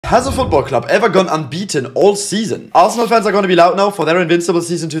Has a football club ever gone unbeaten all season? Arsenal fans are going to be loud now for their invincible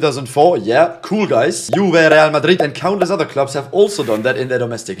season 2004. Yeah, cool guys. Juve, Real Madrid and countless other clubs have also done that in their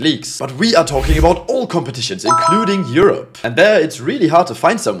domestic leagues. But we are talking about all competitions, including Europe. And there it's really hard to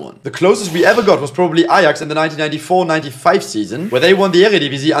find someone. The closest we ever got was probably Ajax in the 1994-95 season, where they won the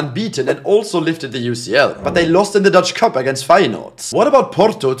Eredivisie unbeaten and also lifted the UCL. But they lost in the Dutch Cup against Feyenoord. What about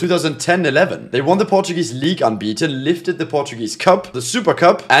Porto 2010-11? They won the Portuguese League unbeaten, lifted the Portuguese Cup, the Super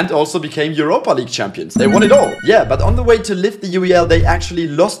Cup, and also became Europa League champions. They won it all. Yeah, but on the way to lift the UEL, they actually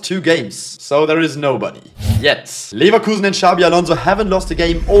lost 2 games. So there is nobody. Yet. Leverkusen and Xabi Alonso haven't lost a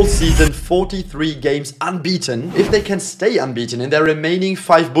game all season, 43 games unbeaten. If they can stay unbeaten in their remaining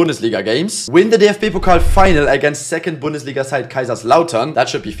 5 Bundesliga games, win the DFB Pokal final against second Bundesliga side Kaiserslautern, that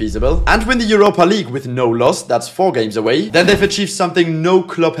should be feasible, and win the Europa League with no loss, that's 4 games away, then they've achieved something no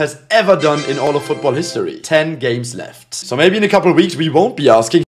club has ever done in all of football history. 10 games left. So maybe in a couple of weeks we won't be asking